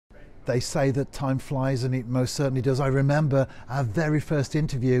They say that time flies, and it most certainly does. I remember our very first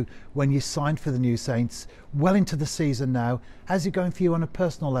interview when you signed for the New Saints, well into the season now. How's it going for you on a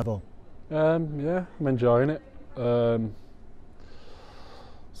personal level? Yeah, I'm enjoying it. You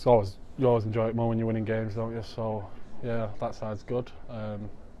always enjoy it more when you're winning games, don't you? So yeah, that side's good.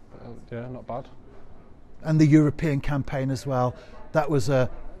 Yeah, not bad. And the European campaign as well. That was a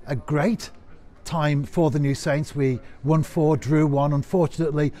great time for the New Saints. We won 4, drew 1,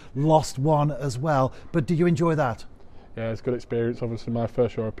 unfortunately lost 1 as well. But did you enjoy that? Yeah, it's a good experience. Obviously, my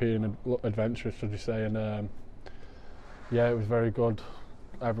first European adventure, should you say, and yeah, it was very good.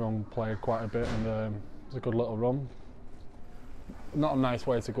 Everyone played quite a bit, and it was a good little run. Not a nice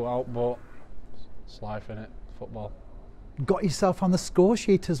way to go out, but it's life, innit? Football. Got yourself on the score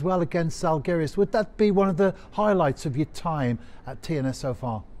sheet as well against Zalgiris. Would that be one of the highlights of your time at TNS so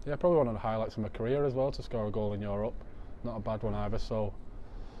far? Yeah, probably one of the highlights of my career as well, to score a goal in Europe. Not a bad one either, so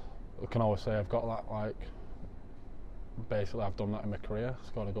I can always say I've got that, like, basically I've done that in my career,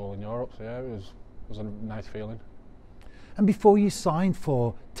 scored a goal in Europe, so yeah, it was a nice feeling. And before you signed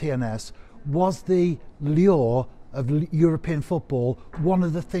for TNS, was the lure of European football one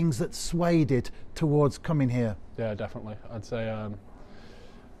of the things that swayed it towards coming here? Yeah, definitely. I'd say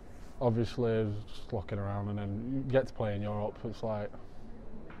obviously just looking around, and then you get to play in Europe, it's like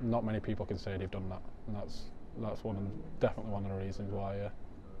not many people can say they've done that, and that's definitely one of the reasons why. Yeah.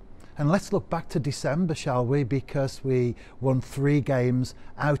 And let's look back to December, shall we? Because we won 3 games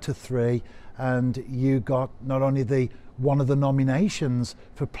out of 3, and you got not only one of the nominations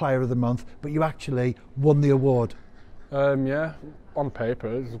for Player of the Month, but you actually won the award. Yeah, on paper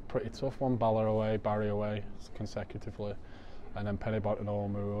it was pretty tough. One Bala away, Barry away consecutively, and then Pennybolt and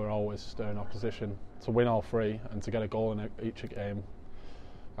home, who were always stern opposition. To win all 3 and to get a goal in each game,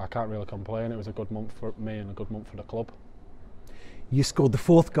 I can't really complain. It was a good month for me and a good month for the club. You scored the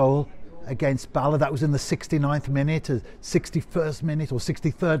 4th goal against Bala. That was in the 69th minute, 61st minute or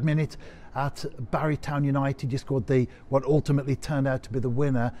 63rd minute at Barrytown United. You scored what ultimately turned out to be the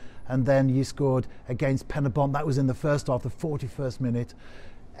winner, and then you scored against Penybont. That was in the first half, the 41st minute.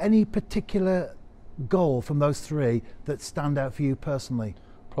 Any particular goal from those 3 that stand out for you personally?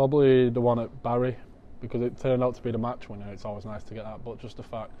 Probably the one at Barry, because it turned out to be the match winner. It's always nice to get that, but just the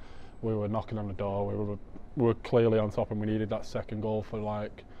fact we were knocking on the door, we were clearly on top, and we needed that second goal for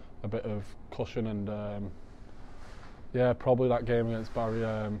like a bit of cushion, and yeah, probably that game against Barry,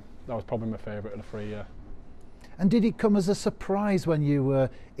 that was probably my favourite of the 3, yeah. And did it come as a surprise when you were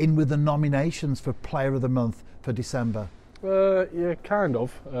in with the nominations for Player of the Month for December? Yeah, kind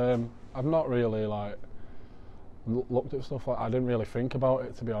of. I've not really looked at stuff like I didn't really think about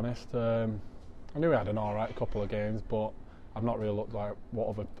it, to be honest. I knew we had an alright couple of games, but I've not really looked like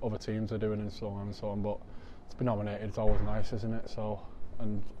what other teams are doing and so on and so on. But to be nominated, it's always nice, isn't it? So,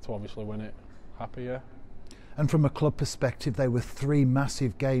 and to obviously win it, happy, yeah. And from a club perspective, they were 3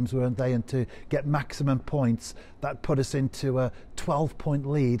 massive games, weren't they? And to get maximum points, that put us into a 12-point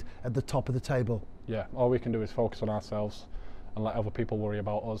lead at the top of the table. Yeah, all we can do is focus on ourselves and let other people worry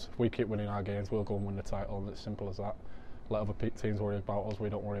about us. If we keep winning our games, we'll go and win the title, and it's simple as that. Let other teams worry about us, we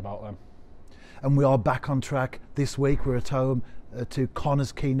don't worry about them. And we are back on track this week. We're at home to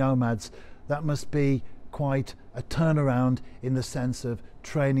Connors Quay Nomads. That must be quite a turnaround in the sense of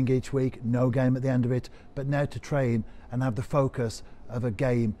training each week, no game at the end of it, but now to train and have the focus of a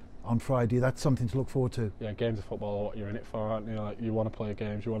game on Friday. That's something to look forward to. Yeah, games of football are what you're in it for, aren't you? Like, you want to play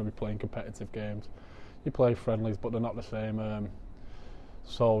games, you want to be playing competitive games. You play friendlies, but they're not the same.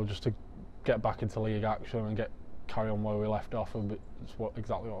 So just to get back into league action and carry on where we left off, it's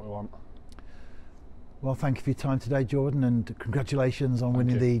exactly what we want. Well, thank you for your time today, Jordan, and congratulations on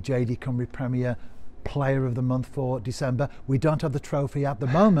winning the JD Cymru Premier Player of the Month for December. We don't have the trophy at the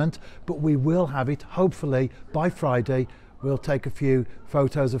moment, but we will have it hopefully by Friday. We'll take a few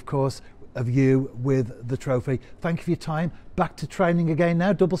photos, of course, of you with the trophy. Thank you for your time. Back to training again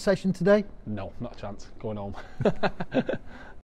now. Double session today? No, not a chance. Going home.